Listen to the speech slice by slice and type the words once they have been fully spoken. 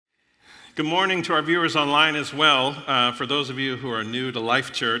Good morning to our viewers online as well. For those of you who are new to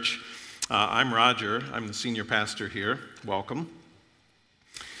Life Church, I'm Roger. I'm the senior pastor here. Welcome.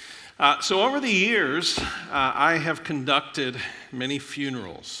 So over the years, I have conducted many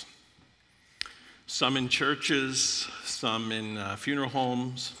funerals. Some in churches, some in funeral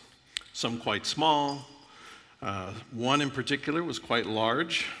homes, some quite small. One in particular was quite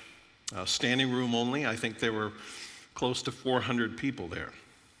large, standing room only. I think there were close to 400 people there.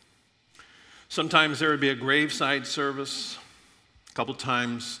 Sometimes there would be a graveside service. A couple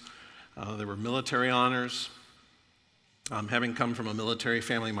times there were military honors. Having come from a military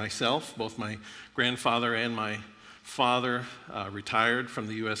family myself, both my grandfather and my father retired from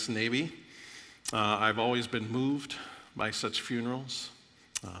the U.S. Navy. I've always been moved by such funerals.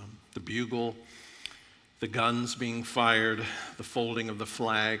 The bugle, the guns being fired, the folding of the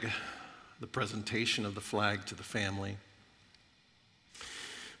flag, the presentation of the flag to the family.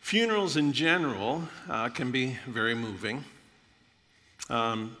 Funerals in general can be very moving.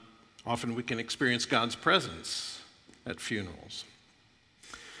 Often we can experience God's presence at funerals.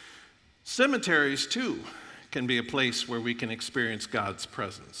 Cemeteries, too, can be a place where we can experience God's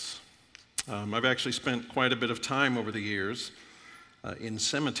presence. I've actually spent quite a bit of time over the years in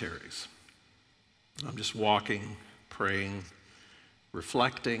cemeteries. I'm just walking, praying,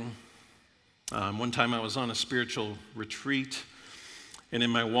 reflecting. One time I was on a spiritual retreat, and in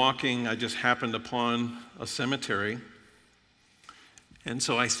my walking, I just happened upon a cemetery. And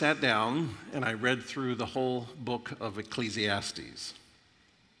so I sat down and I read through the whole book of Ecclesiastes.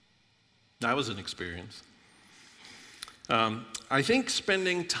 That was an experience. I think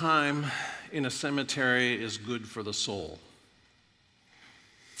spending time in a cemetery is good for the soul.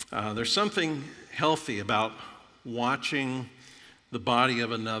 There's something healthy about watching the body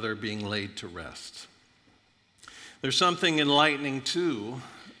of another being laid to rest. There's something enlightening, too,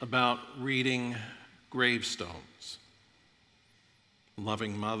 about reading gravestones.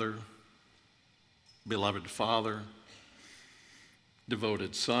 Loving mother, beloved father,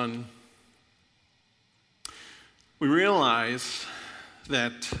 devoted son. We realize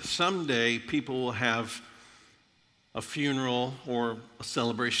that someday people will have a funeral or a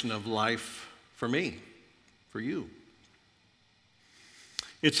celebration of life for me, for you.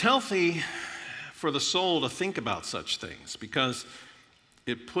 It's healthy for the soul to think about such things because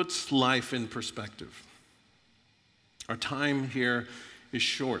it puts life in perspective. Our time here is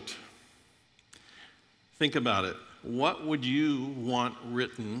short. Think about it. What would you want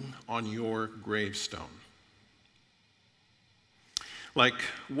written on your gravestone? Like,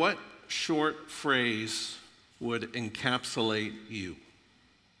 what short phrase would encapsulate you?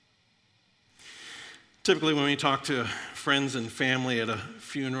 Typically, when we talk to friends and family at a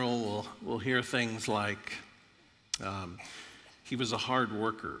funeral, we'll hear things like, he was a hard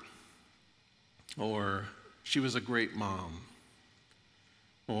worker, or she was a great mom,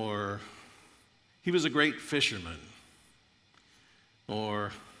 or he was a great fisherman,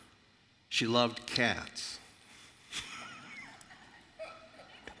 or she loved cats.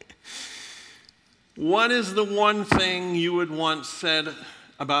 What is the one thing you would want said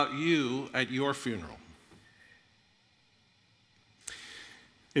about you at your funeral?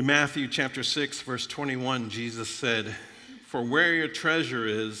 In Matthew chapter 6, verse 21, Jesus said, "For where your treasure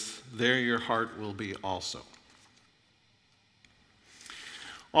is, there your heart will be also."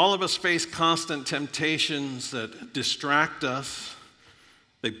 All of us face constant temptations that distract us.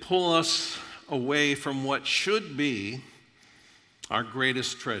 They pull us away from what should be our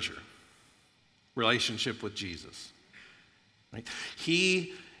greatest treasure, relationship with Jesus. Right?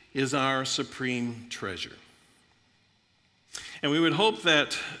 He is our supreme treasure. And we would hope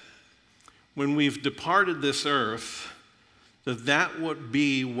that when we've departed this earth, that would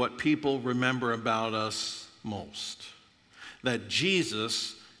be what people remember about us most. That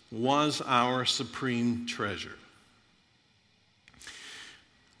Jesus was our supreme treasure.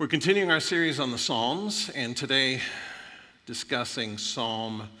 We're continuing our series on the Psalms, and today discussing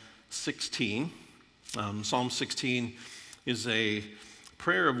Psalm 16. Psalm 16 is a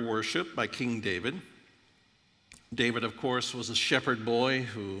prayer of worship by King David. David, of course, was a shepherd boy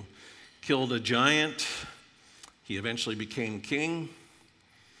who killed a giant. He eventually became king.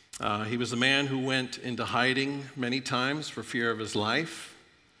 He was a man who went into hiding many times for fear of his life.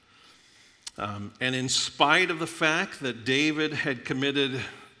 And in spite of the fact that David had committed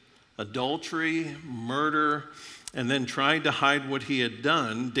adultery, murder, and then tried to hide what he had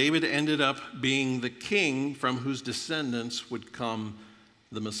done, David ended up being the king from whose descendants would come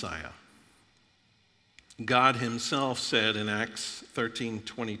the Messiah. God himself said in Acts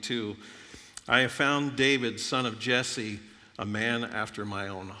 13:22, "I have found David, son of Jesse, a man after my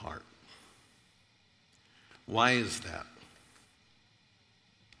own heart." Why is that?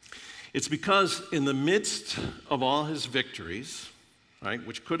 It's because in the midst of all his victories, right,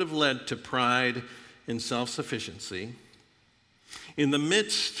 which could have led to pride and self-sufficiency, in the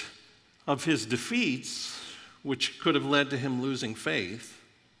midst of his defeats, which could have led to him losing faith,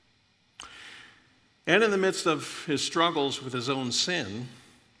 and in the midst of his struggles with his own sin,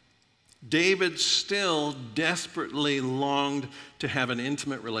 David still desperately longed to have an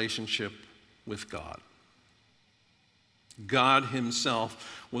intimate relationship with God. God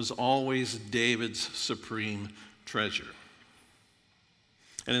himself was always David's supreme treasure.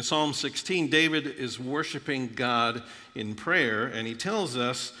 And in Psalm 16, David is worshiping God in prayer, and he tells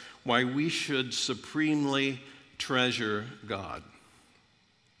us why we should supremely treasure God.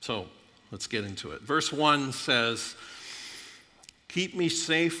 So, let's get into it. Verse 1 says, "Keep me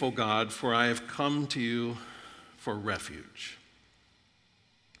safe, O God, for I have come to you for refuge."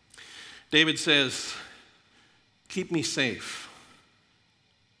 David says, keep me safe,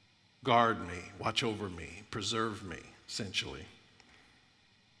 guard me, watch over me, preserve me, essentially.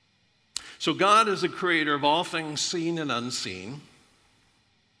 So God is the creator of all things seen and unseen,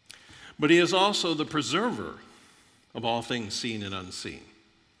 but he is also the preserver of all things seen and unseen.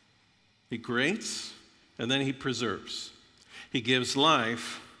 He creates, and then he preserves. He gives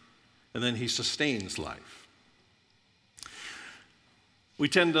life, and then he sustains life. We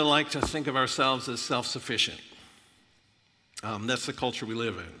tend to like to think of ourselves as self-sufficient. That's the culture we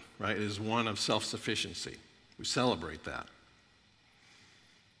live in, right? It is one of self-sufficiency. We celebrate that.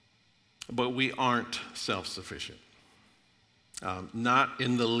 But we aren't self-sufficient. Not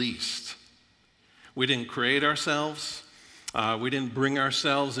in the least. We didn't create ourselves. We didn't bring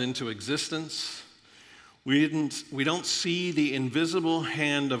ourselves into existence. We don't see the invisible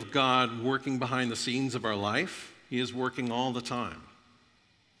hand of God working behind the scenes of our life. He is working all the time.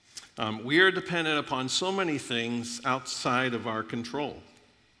 We are dependent upon so many things outside of our control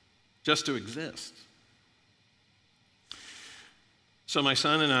just to exist. So my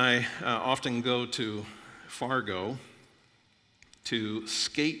son and I often go to Fargo, to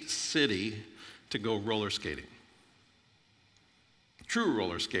Skate City, to go roller skating. True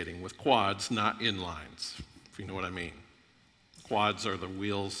roller skating with quads, not inlines, if you know what I mean. Quads are the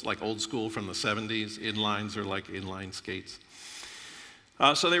wheels, like old school from the 70s. Inlines are like inline skates.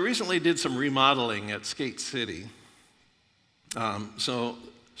 So they recently did some remodeling at Skate City. So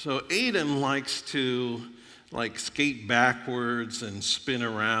Aiden likes to skate backwards and spin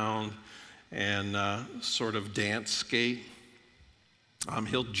around and sort of dance skate.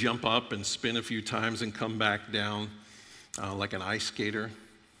 He'll jump up and spin a few times and come back down like an ice skater.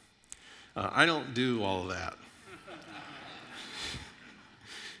 I don't do all of that.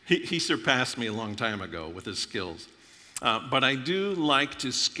 He surpassed me a long time ago with his skills. But I do like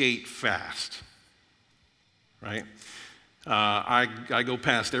to skate fast, right? I go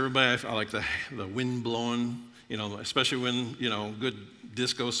past everybody. I like the wind blowing, especially when, good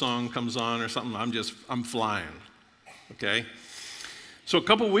disco song comes on or something. I'm flying, okay? So a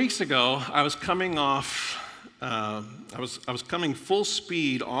couple weeks ago, I was coming off, I was coming full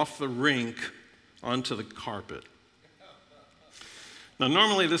speed off the rink onto the carpet. Now,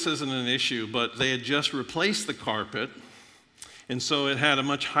 normally this isn't an issue, but they had just replaced the carpet, and so it had a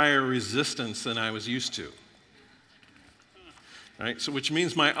much higher resistance than I was used to. Right? So which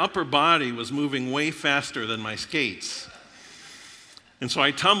means my upper body was moving way faster than my skates. And so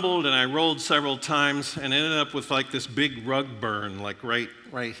I tumbled and I rolled several times and ended up with like this big rug burn, like right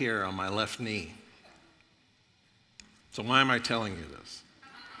here on my left knee. So why am I telling you this?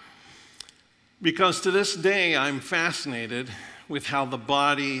 Because to this day, I'm fascinated with how the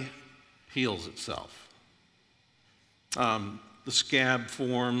body heals itself. The scab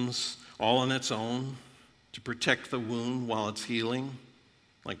forms all on its own to protect the wound while it's healing.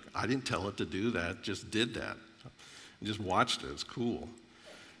 Like, I didn't tell it to do that, just did that. I just watched it, it's cool.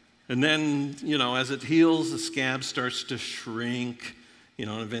 And then, as it heals, the scab starts to shrink,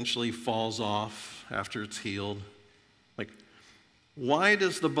 and eventually falls off after it's healed. Like, why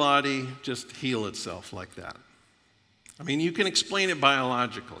does the body just heal itself like that? I mean, you can explain it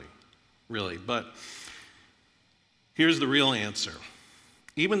biologically, really, but here's the real answer.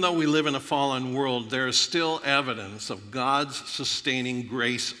 Even though we live in a fallen world, there is still evidence of God's sustaining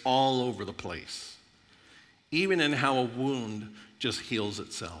grace all over the place, even in how a wound just heals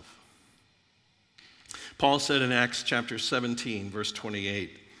itself. Paul said in Acts chapter 17, verse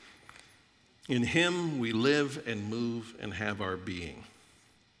 28, "In him we live and move and have our being."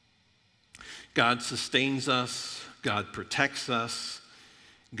 God sustains us, God protects us,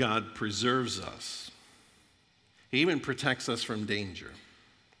 God preserves us. He even protects us from danger.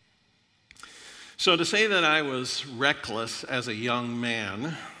 So to say that I was reckless as a young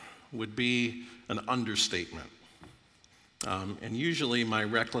man would be an understatement. And usually my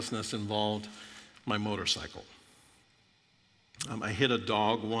recklessness involved my motorcycle. I hit a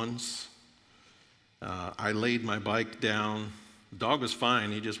dog once. I laid my bike down. The dog was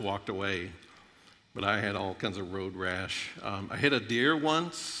fine, he just walked away. But I had all kinds of road rash. I hit a deer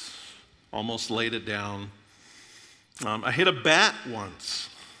once, almost laid it down. I hit a bat once.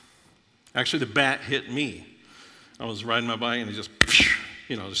 Actually, the bat hit me. I was riding my bike and it just,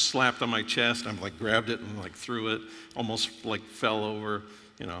 just slapped on my chest. I grabbed it and threw it, almost fell over.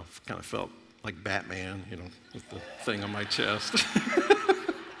 Kind of felt like Batman, with the thing on my chest.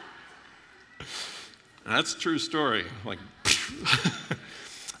 That's a true story.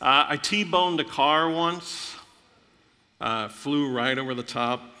 I T-boned a car once, flew right over the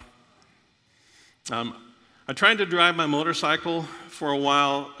top. I tried to drive my motorcycle for a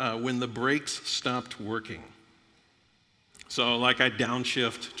while when the brakes stopped working. So I'd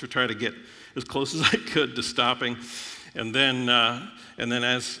downshift to try to get as close as I could to stopping. And then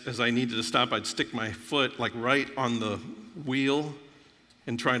as I needed to stop, I'd stick my foot right on the wheel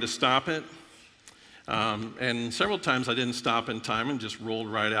and try to stop it. And several times I didn't stop in time and just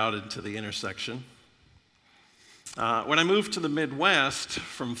rolled right out into the intersection. When I moved to the Midwest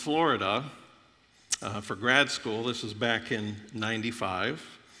from Florida for grad school, this was back in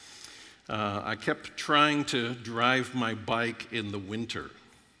 '95, I kept trying to drive my bike in the winter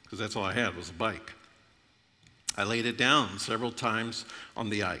because that's all I had was a bike. I laid it down several times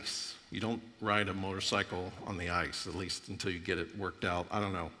on the ice. You don't ride a motorcycle on the ice, at least until you get it worked out. I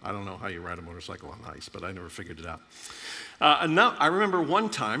don't know how you ride a motorcycle on ice, but I never figured it out. I remember one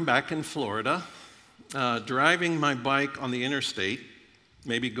time back in Florida, driving my bike on the interstate,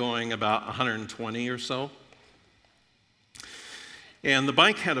 maybe going about 120 or so. And the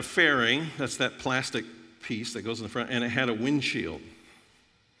bike had a fairing, that's that plastic piece that goes in the front, and it had a windshield.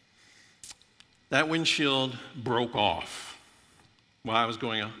 That windshield broke off while I was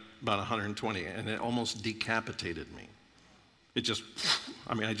going about 120, and it almost decapitated me.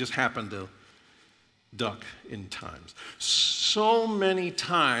 I just happened to duck in times. So many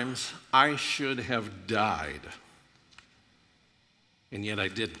times I should have died, and yet I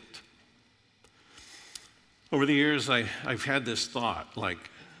didn't. Over the years, I've had this thought,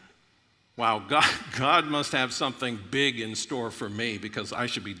 wow, God must have something big in store for me because I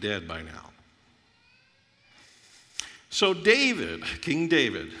should be dead by now. So David, King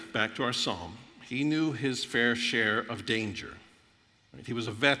David, back to our psalm, he knew his fair share of danger. He was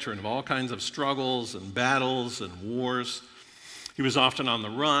a veteran of all kinds of struggles and battles and wars. He was often on the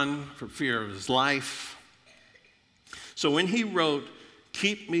run for fear of his life. So when he wrote,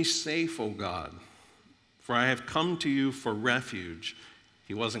 "Keep me safe, O God, for I have come to you for refuge,"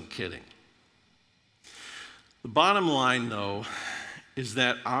 he wasn't kidding. The bottom line, though, is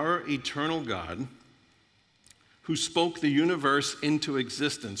that our eternal God, who spoke the universe into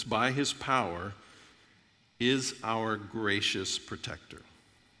existence by his power, is our gracious protector.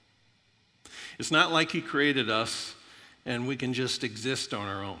 It's not like he created us and we can just exist on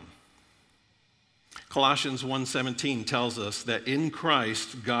our own. Colossians 1:17 tells us that in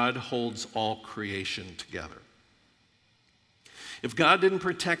Christ, God holds all creation together. If God didn't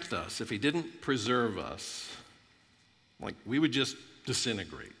protect us, if he didn't preserve us, we would just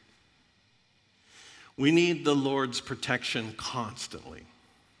disintegrate. We need the Lord's protection constantly.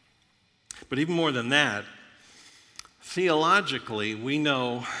 But even more than that, theologically, we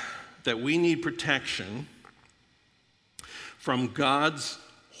know that we need protection from God's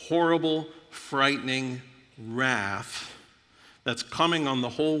horrible, frightening wrath that's coming on the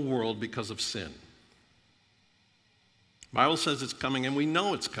whole world because of sin. The Bible says it's coming, and we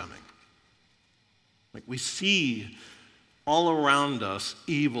know it's coming. We see all around us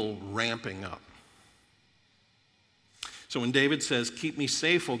evil ramping up. So when David says, "Keep me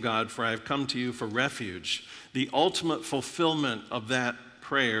safe, O God, for I have come to you for refuge," the ultimate fulfillment of that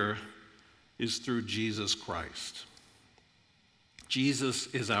prayer is through Jesus Christ. Jesus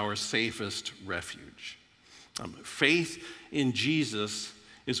is our safest refuge. Faith in Jesus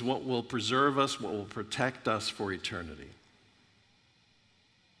is what will preserve us, what will protect us for eternity.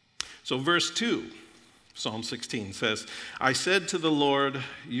 So verse 2, Psalm 16 says, "I said to the Lord,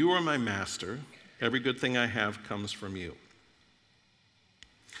 you are my master. Every good thing I have comes from you."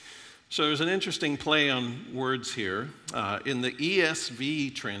 So there's an interesting play on words here. In the ESV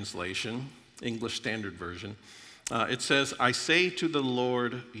translation, English Standard Version, it says, "I say to the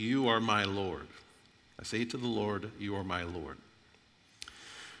Lord, you are my Lord." I say to the Lord, you are my Lord.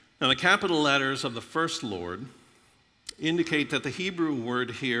 Now the capital letters of the first Lord indicate that the Hebrew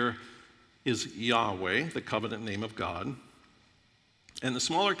word here is Yahweh, the covenant name of God. And the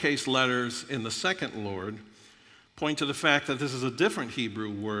smaller case letters in the second Lord point to the fact that this is a different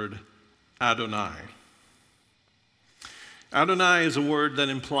Hebrew word, Adonai. Adonai is a word that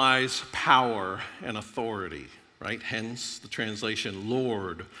implies power and authority, right? Hence the translation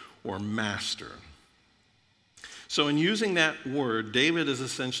Lord or Master. So in using that word, David is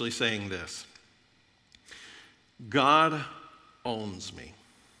essentially saying this: God owns me.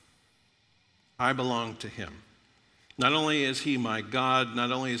 I belong to him. Not only is he my God,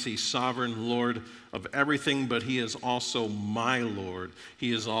 not only is he sovereign Lord of everything, but he is also my Lord.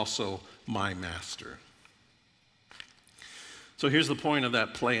 He is also my master. So here's the point of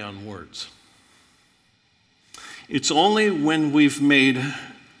that play on words. It's only when we've made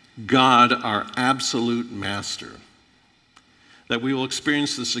God our absolute master that we will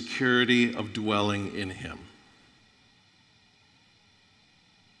experience the security of dwelling in him.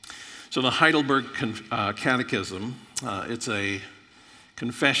 So the Heidelberg Catechism, it's a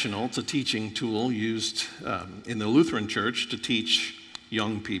confessional, it's a teaching tool used in the Lutheran Church to teach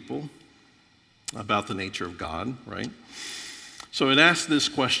young people about the nature of God, right? So it asks this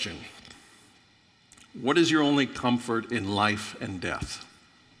question: what is your only comfort in life and death?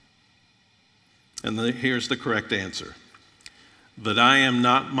 And here's the correct answer: that I am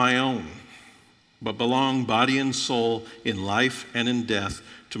not my own, but belong body and soul in life and in death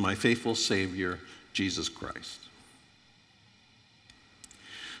to my faithful Savior, Jesus Christ.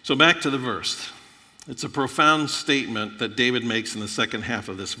 So back to the verse. It's a profound statement that David makes in the second half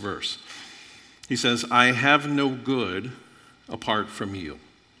of this verse. He says, I have no good apart from you.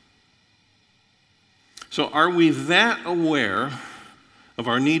 So are we that aware of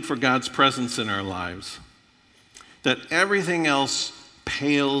our need for God's presence in our lives that everything else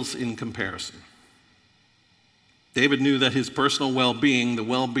pales in comparison? David knew that his personal well-being, the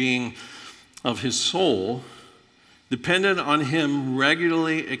well-being of his soul, depended on him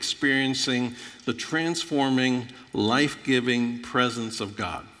regularly experiencing the transforming, life-giving presence of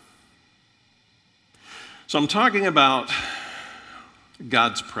God. So I'm talking about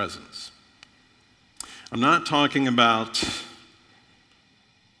God's presence. I'm not talking about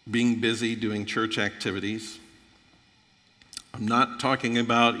being busy doing church activities. I'm not talking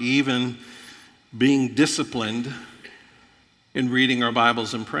about even being disciplined in reading our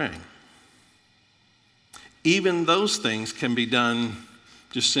Bibles and praying. Even those things can be done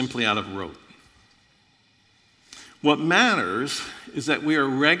just simply out of rote. What matters is that we are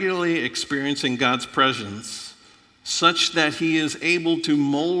regularly experiencing God's presence such that he is able to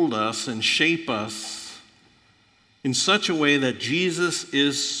mold us and shape us in such a way that Jesus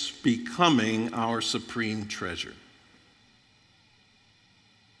is becoming our supreme treasure.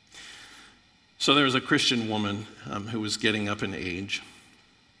 So there was a Christian woman who was getting up in age,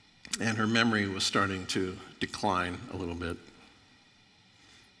 and her memory was starting to decline a little bit.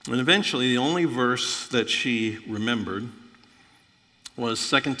 And eventually, the only verse that she remembered was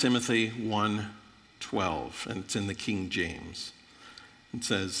 2 Timothy 1:12, and it's in the King James. It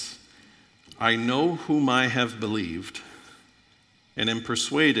says, I know whom I have believed, and am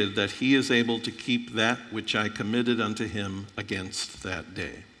persuaded that he is able to keep that which I committed unto him against that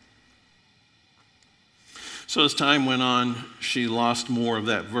day. So as time went on, she lost more of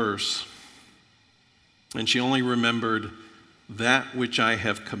that verse, and she only remembered that which I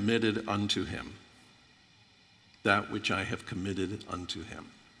have committed unto him. That which I have committed unto him.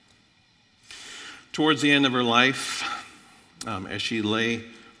 Towards the end of her life, as she lay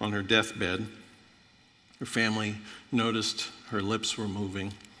on her deathbed, her family noticed her lips were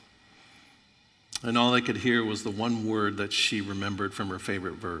moving, and all they could hear was the one word that she remembered from her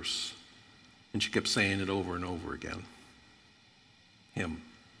favorite verse. And she kept saying it over and over again. Him.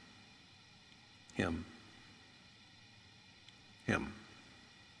 Him. Him.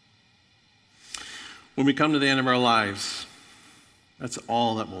 When we come to the end of our lives, that's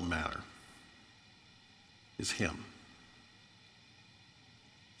all that will matter, is him.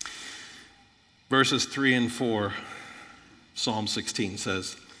 Verses 3 and 4, Psalm 16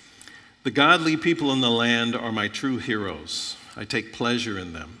 says, the godly people in the land are my true heroes. I take pleasure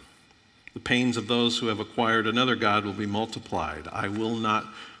in them. The pains of those who have acquired another god will be multiplied. I will not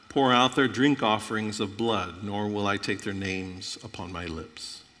pour out their drink offerings of blood, nor will I take their names upon my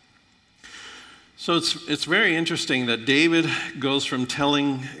lips. So it's very interesting that David goes from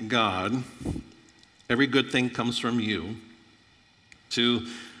telling God, every good thing comes from you, to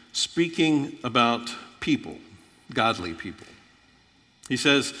speaking about people, godly people. He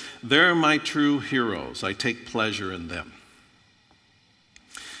says, they're my true heroes. I take pleasure in them.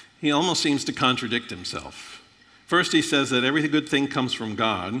 He almost seems to contradict himself. First, he says that every good thing comes from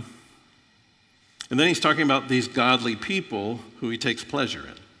God, And then he's talking about these godly people who he takes pleasure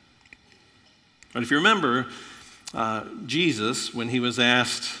in. But if you remember, Jesus, when he was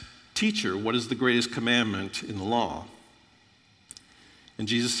asked, "Teacher, what is the greatest commandment in the law?" And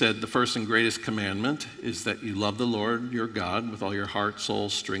Jesus said, "The first and greatest commandment is that you love the Lord your God with all your heart, soul,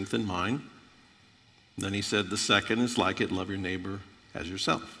 strength, and mind." And then he said, "The second is like it, love your neighbor as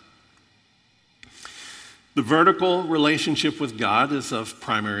yourself." The vertical relationship with God is of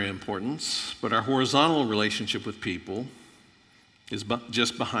primary importance, but our horizontal relationship with people is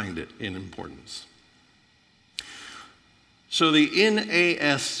just behind it in importance. So the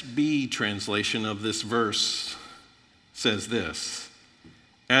NASB translation of this verse says this: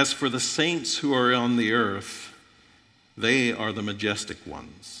 "As for the saints who are on the earth, they are the majestic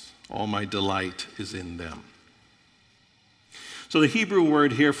ones. All my delight is in them." So the Hebrew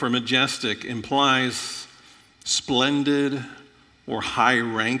word here for majestic implies splendid or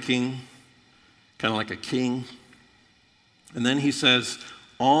high-ranking, kind of like a king. And then he says,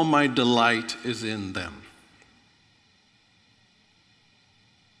 "All my delight is in them."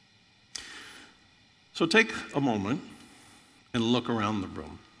 So take a moment and look around the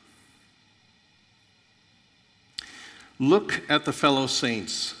room. Look at the fellow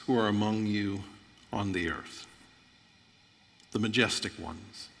saints who are among you on the earth, the majestic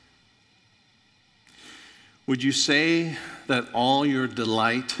ones. Would you say that all your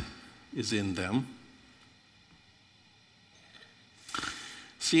delight is in them?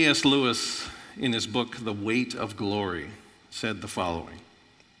 C.S. Lewis, in his book, The Weight of Glory, said the following: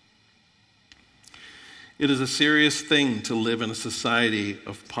 "It is a serious thing to live in a society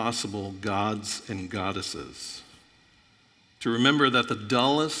of possible gods and goddesses. To remember that the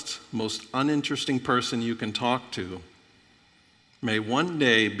dullest, most uninteresting person you can talk to may one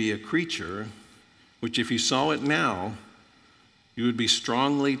day be a creature which, if you saw it now, you would be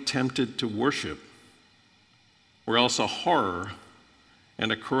strongly tempted to worship, or else a horror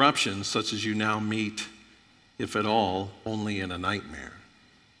and a corruption such as you now meet, if at all, only in a nightmare.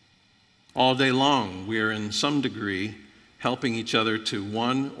 All day long, we are in some degree helping each other to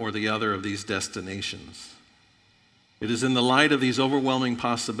one or the other of these destinations. It is in the light of these overwhelming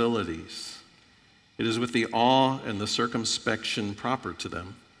possibilities, it is with the awe and the circumspection proper to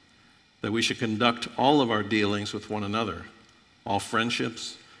them, that we should conduct all of our dealings with one another, all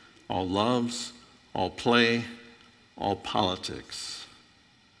friendships, all loves, all play, all politics.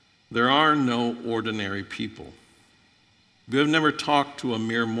 There are no ordinary people. You have never talked to a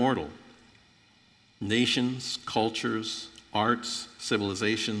mere mortal. Nations, cultures, arts,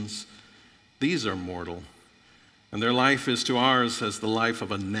 civilizations, these are mortal, and their life is to ours as the life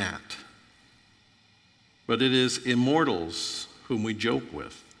of a gnat. But it is immortals whom we joke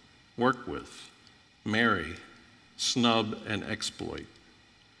with, work with, marry, snub, and exploit.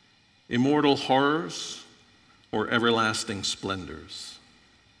 Immortal horrors or everlasting splendors.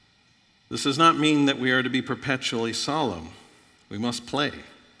 This does not mean that we are to be perpetually solemn. We must play.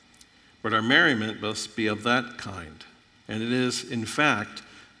 But our merriment must be of that kind, and it is, in fact,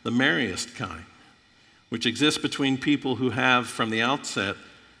 the merriest kind, which exists between people who have, from the outset,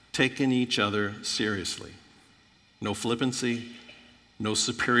 taken each other seriously. No flippancy, no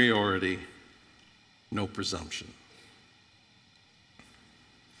superiority, no presumption.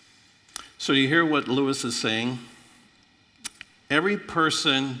 So you hear what Lewis is saying? Every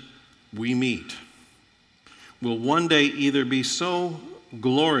person we meet will one day either be so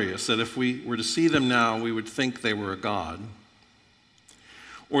glorious that if we were to see them now, we would think they were a god,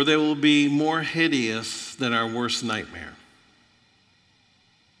 or they will be more hideous than our worst nightmare.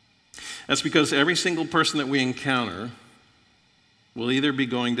 That's because every single person that we encounter will either be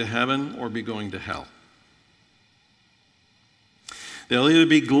going to heaven or be going to hell. They'll either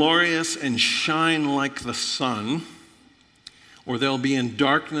be glorious and shine like the sun, or they'll be in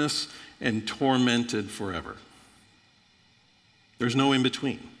darkness and tormented forever. There's no in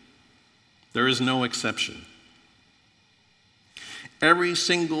between. There is no exception. Every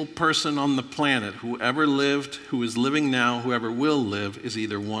single person on the planet who ever lived, who is living now, whoever will live, is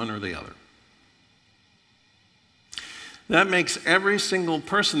either one or the other. That makes every single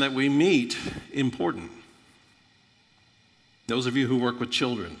person that we meet important. Those of you who work with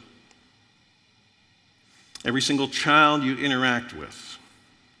children, every single child you interact with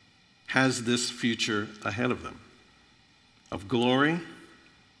has this future ahead of them, of glory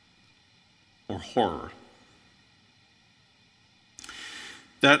or horror.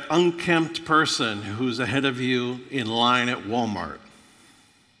 That unkempt person who's ahead of you in line at Walmart,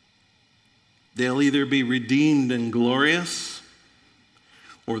 they'll either be redeemed and glorious,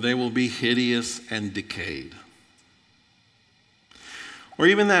 or they will be hideous and decayed. Or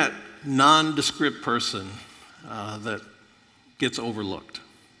even that nondescript person that gets overlooked.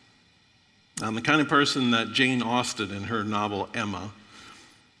 The kind of person that Jane Austen in her novel Emma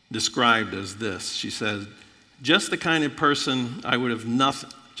described as this. She said, just the kind of person I would have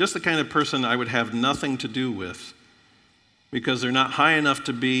nothing to do with, because they're not high enough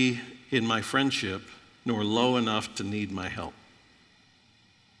to be in my friendship, nor low enough to need my help.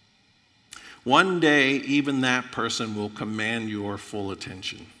 One day, even that person will command your full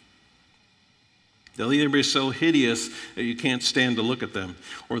attention. They'll either be so hideous that you can't stand to look at them,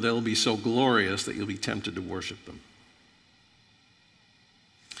 or they'll be so glorious that you'll be tempted to worship them.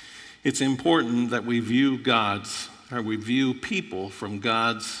 It's important that we view people from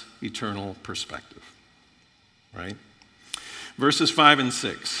God's eternal perspective, right? Verses 5 and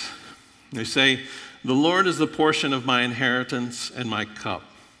 6, they say, "The Lord is the portion of my inheritance and my cup.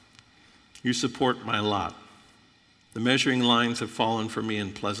 You support my lot. The measuring lines have fallen for me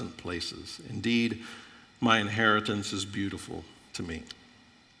in pleasant places. Indeed, my inheritance is beautiful to me."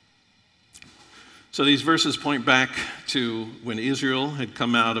 So these verses point back to when Israel had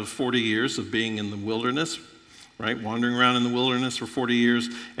come out of 40 years of being in the wilderness, right? Wandering around in the wilderness for 40 years,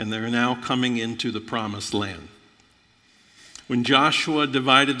 and they're now coming into the promised land. When Joshua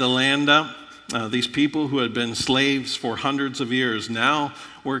divided the land up, these people who had been slaves for hundreds of years now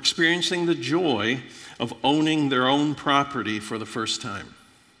were experiencing the joy of owning their own property for the first time.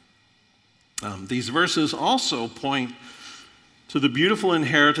 These verses also point to the beautiful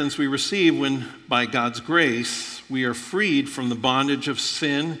inheritance we receive when, by God's grace, we are freed from the bondage of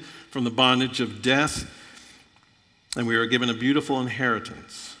sin, from the bondage of death, and we are given a beautiful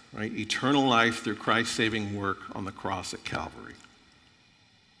inheritance, right? Eternal life through Christ's saving work on the cross at Calvary.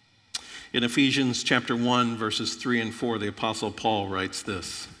 In Ephesians chapter 1, verses 3 and 4, the Apostle Paul writes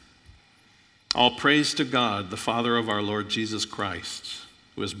this: "All praise to God, the Father of our Lord Jesus Christ,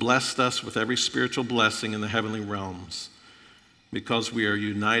 who has blessed us with every spiritual blessing in the heavenly realms, because we are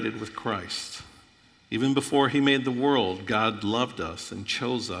united with Christ. Even before he made the world, God loved us and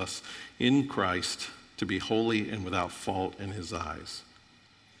chose us in Christ to be holy and without fault in his eyes."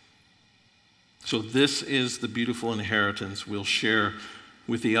 So this is the beautiful inheritance we'll share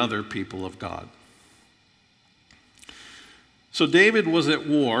with the other people of God. So David was at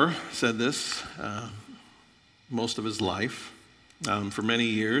war, said this, most of his life. For many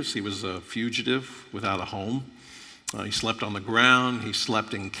years, he was a fugitive without a home. He slept on the ground. He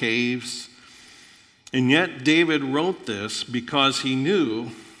slept in caves. And yet David wrote this because he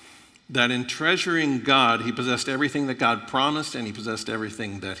knew that in treasuring God, he possessed everything that God promised, and he possessed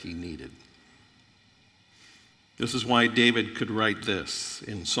everything that he needed. This is why David could write this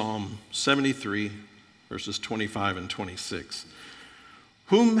in Psalm 73, verses 25 and 26.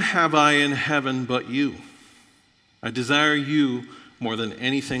 "Whom have I in heaven but you? I desire you more than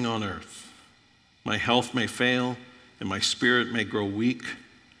anything on earth. My health may fail, and my spirit may grow weak,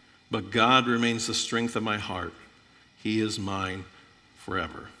 but God remains the strength of my heart. He is mine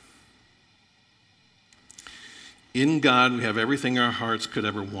forever." In God, we have everything our hearts could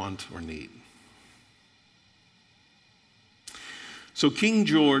ever want or need. So King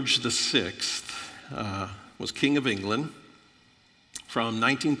George VI was King of England from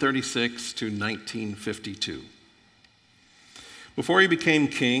 1936 to 1952. Before he became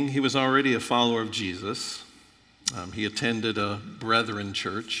king, he was already a follower of Jesus. He attended a Brethren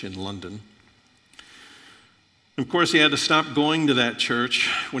church in London. Of course, he had to stop going to that church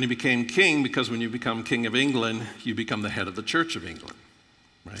when he became king, because when you become King of England, you become the head of the Church of England,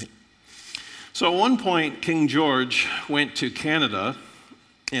 right? So at one point, King George went to Canada,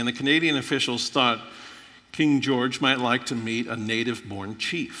 and the Canadian officials thought King George might like to meet a native-born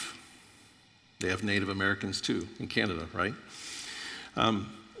chief. They have Native Americans too in Canada, right?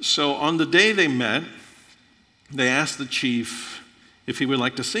 So on the day they met, they asked the chief if he would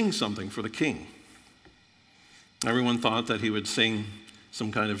like to sing something for the king. Everyone thought that he would sing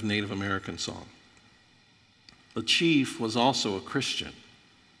some kind of Native American song. The chief was also a Christian.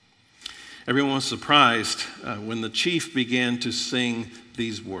 Everyone was surprised when the chief began to sing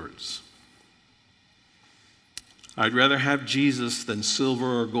these words: "I'd rather have Jesus than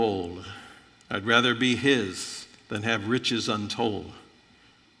silver or gold. I'd rather be his than have riches untold.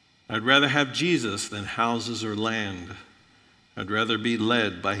 I'd rather have Jesus than houses or land. I'd rather be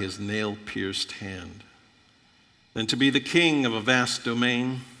led by his nail-pierced hand than to be the king of a vast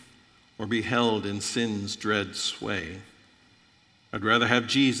domain or be held in sin's dread sway. I'd rather have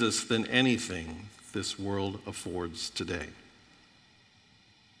Jesus than anything this world affords today."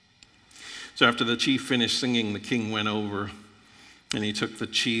 So after the chief finished singing, the king went over and he took the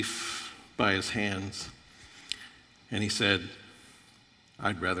chief by his hands and he said,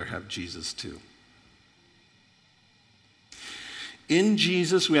 I'd rather have Jesus too. In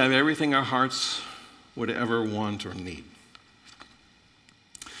Jesus, we have everything our hearts would ever want or need.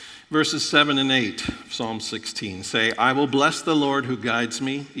 Verses 7 and 8, Psalm 16, say, I will bless the Lord who guides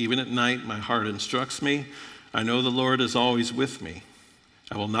me. Even at night, my heart instructs me. I know the Lord is always with me.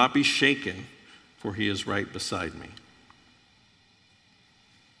 I will not be shaken, for he is right beside me.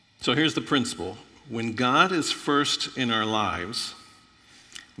 So here's the principle. When God is first in our lives,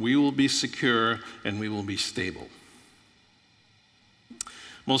 we will be secure and we will be stable.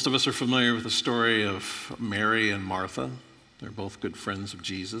 Most of us are familiar with the story of Mary and Martha. They're both good friends of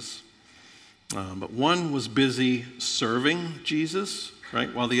Jesus. But one was busy serving Jesus,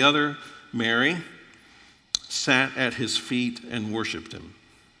 right? While the other, Mary, sat at his feet and worshiped him.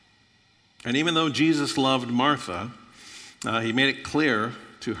 And even though Jesus loved Martha, he made it clear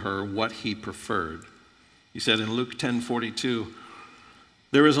to her what he preferred. He said in Luke 10:42,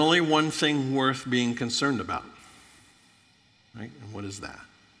 there is only one thing worth being concerned about. Right? And what is that?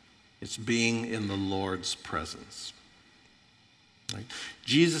 It's being in the Lord's presence. Right?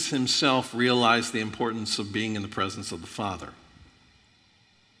 Jesus himself realized the importance of being in the presence of the Father.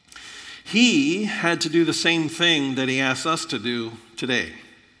 He had to do the same thing that he asks us to do today,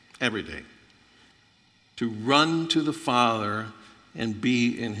 every day, to run to the Father and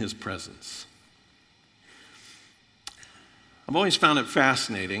be in his presence. I've always found it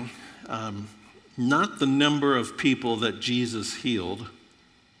fascinating, not the number of people that Jesus healed,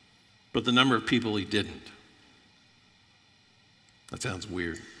 but the number of people he didn't. That sounds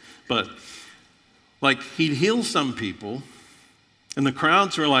weird. But like he'd heal some people, and the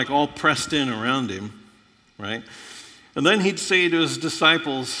crowds were like all pressed in around him, right? And then he'd say to his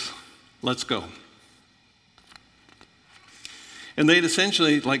disciples, let's go. And they'd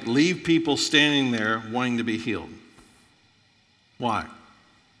essentially like leave people standing there wanting to be healed. Why?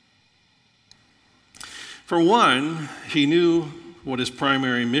 For one, he knew what his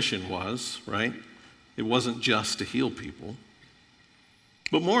primary mission was, right? It wasn't just to heal people.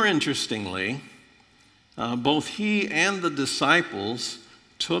 But more interestingly, both he and the disciples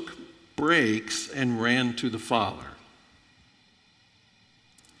took breaks and ran to the Father.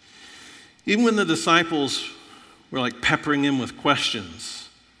 Even when the disciples were like peppering him with questions,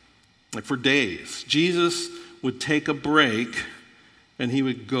 like for days, Jesus would take a break and he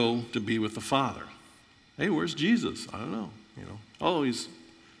would go to be with the Father. Hey, where's Jesus? I don't know. Oh, he's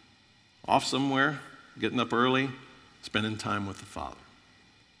off somewhere, getting up early, spending time with the Father.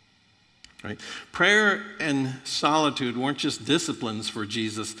 Right? Prayer and solitude weren't just disciplines for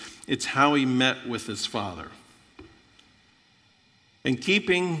Jesus, it's how he met with his Father. And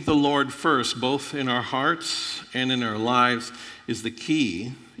keeping the Lord first, both in our hearts and in our lives, is the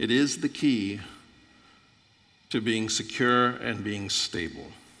key. It is the key to being secure and being stable.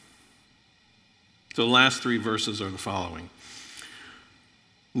 So the last three verses are the following.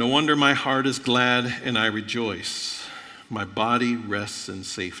 No wonder my heart is glad and I rejoice. My body rests in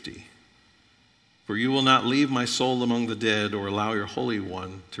safety. For you will not leave my soul among the dead or allow your Holy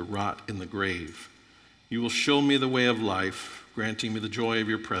One to rot in the grave. You will show me the way of life, granting me the joy of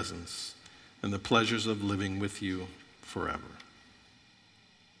your presence and the pleasures of living with you forever.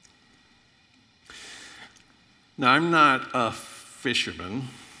 Now, I'm not a fisherman.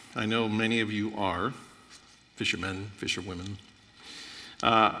 I know many of you are fishermen, fisherwomen.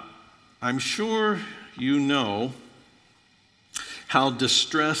 I'm sure you know how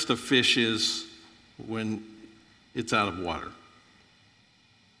distressed a fish is when it's out of water.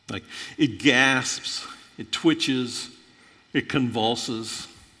 Like it gasps, it twitches, it convulses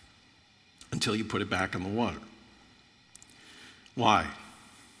until you put it back in the water. Why?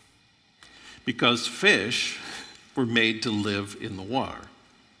 Because fish were made to live in the water.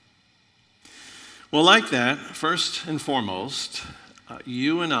 Well, like that, first and foremost,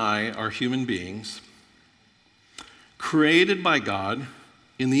 you and I are human beings created by God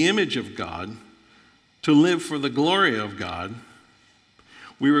in the image of God to live for the glory of God.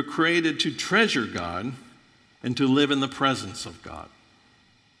 We were created to treasure God and to live in the presence of God.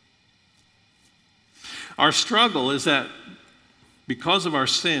 Our struggle is that because of our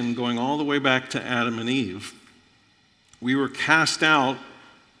sin, going all the way back to Adam and Eve, we were cast out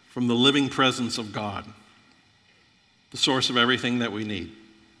from the living presence of God, the source of everything that we need.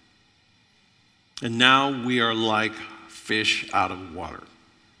 And now we are like fish out of water.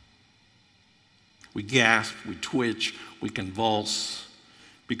 We gasp, we twitch, we convulse,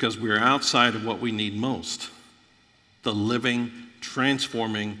 because we are outside of what we need most, the living,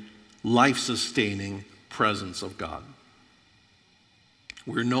 transforming, life-sustaining presence of God.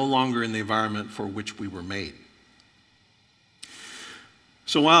 We're no longer in the environment for which we were made.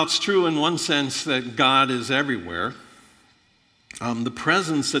 So while it's true in one sense that God is everywhere, the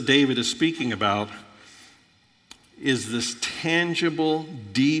presence that David is speaking about is this tangible,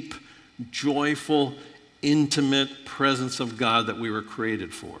 deep, joyful, intimate presence of God that we were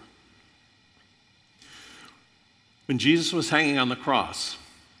created for. When Jesus was hanging on the cross,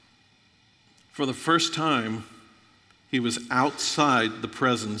 for the first time, he was outside the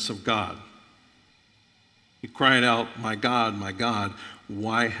presence of God. He cried out, my God,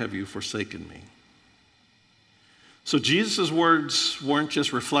 why have you forsaken me?" So Jesus' words weren't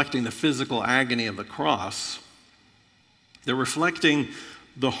just reflecting the physical agony of the cross. They're reflecting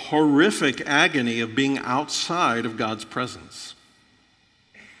the horrific agony of being outside of God's presence.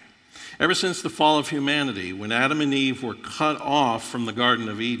 Ever since the fall of humanity, when Adam and Eve were cut off from the Garden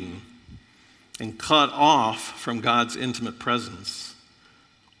of Eden and cut off from God's intimate presence,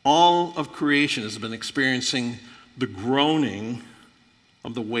 all of creation has been experiencing the groaning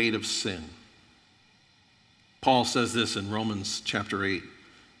of the weight of sin. Paul says this in Romans chapter 8,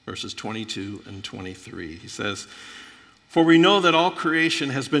 verses 22 and 23. He says, "For we know that all creation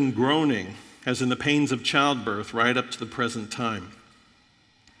has been groaning, as in the pains of childbirth, right up to the present time.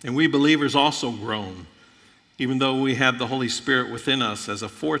 And we believers also groan, even though we have the Holy Spirit within us as a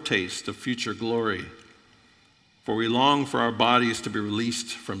foretaste of future glory. For we long for our bodies to be released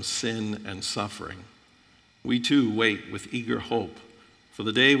from sin and suffering. We too wait with eager hope for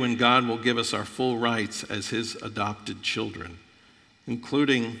the day when God will give us our full rights as his adopted children,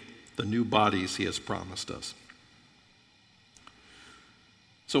 including the new bodies he has promised us."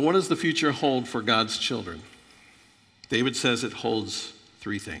 So what does the future hold for God's children? David says it holds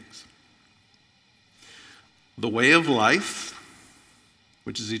three things: the way of life,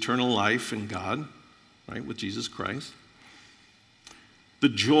 which is eternal life in God, right, with Jesus Christ. The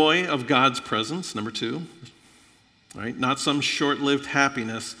joy of God's presence, number two, right? Not some short-lived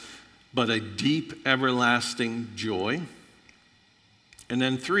happiness, but a deep, everlasting joy. And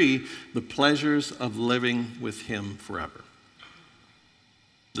then three, the pleasures of living with him forever.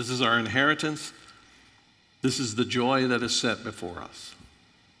 This is our inheritance. This is the joy that is set before us.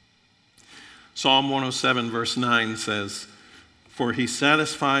 Psalm 107, verse 9 says, "For he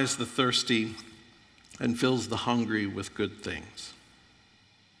satisfies the thirsty and fills the hungry with good things."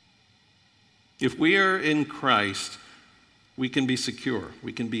 If we are in Christ, we can be secure.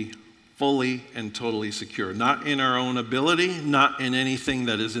 We can be fully and totally secure. Not in our own ability, not in anything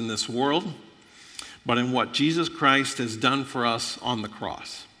that is in this world, but in what Jesus Christ has done for us on the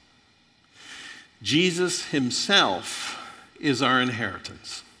cross. Jesus himself is our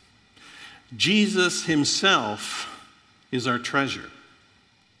inheritance. Jesus himself is our treasure.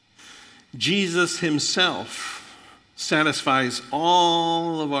 Jesus himself satisfies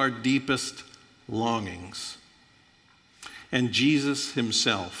all of our deepest longings. And Jesus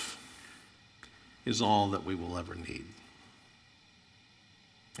himself is all that we will ever need.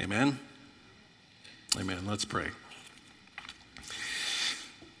 Amen? Amen. Let's pray.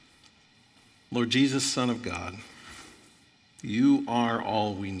 Lord Jesus, Son of God, you are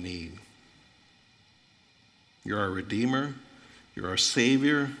all we need. You're our Redeemer. You're our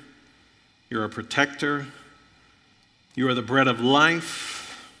Savior. You're our Protector. You are the bread of life.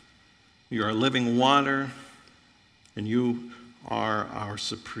 You are living water. And you are our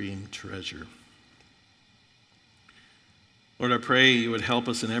supreme treasure. Lord, I pray you would help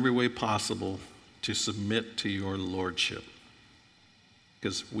us in every way possible to submit to your lordship,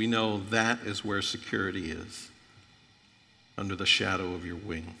 because we know that is where security is, under the shadow of your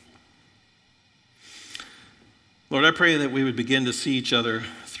wing. Lord, I pray that we would begin to see each other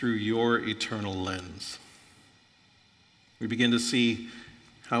through your eternal lens. We begin to see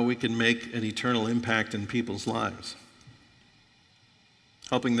how we can make an eternal impact in people's lives,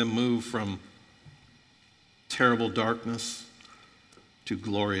 helping them move from terrible darkness to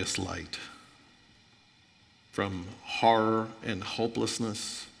glorious light, from horror and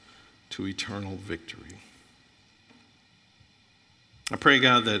hopelessness to eternal victory. I pray,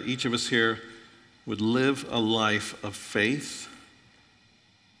 God, that each of us here would live a life of faith,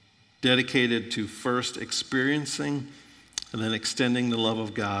 dedicated to first experiencing and then extending the love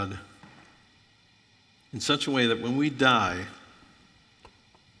of God in such a way that when we die,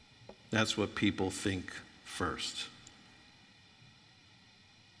 that's what people think first.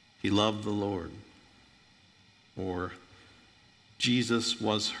 He loved the Lord, or Jesus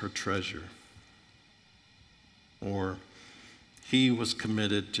was her treasure, or he was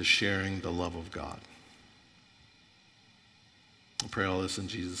committed to sharing the love of God. I pray all this in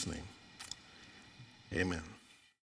Jesus' name. Amen.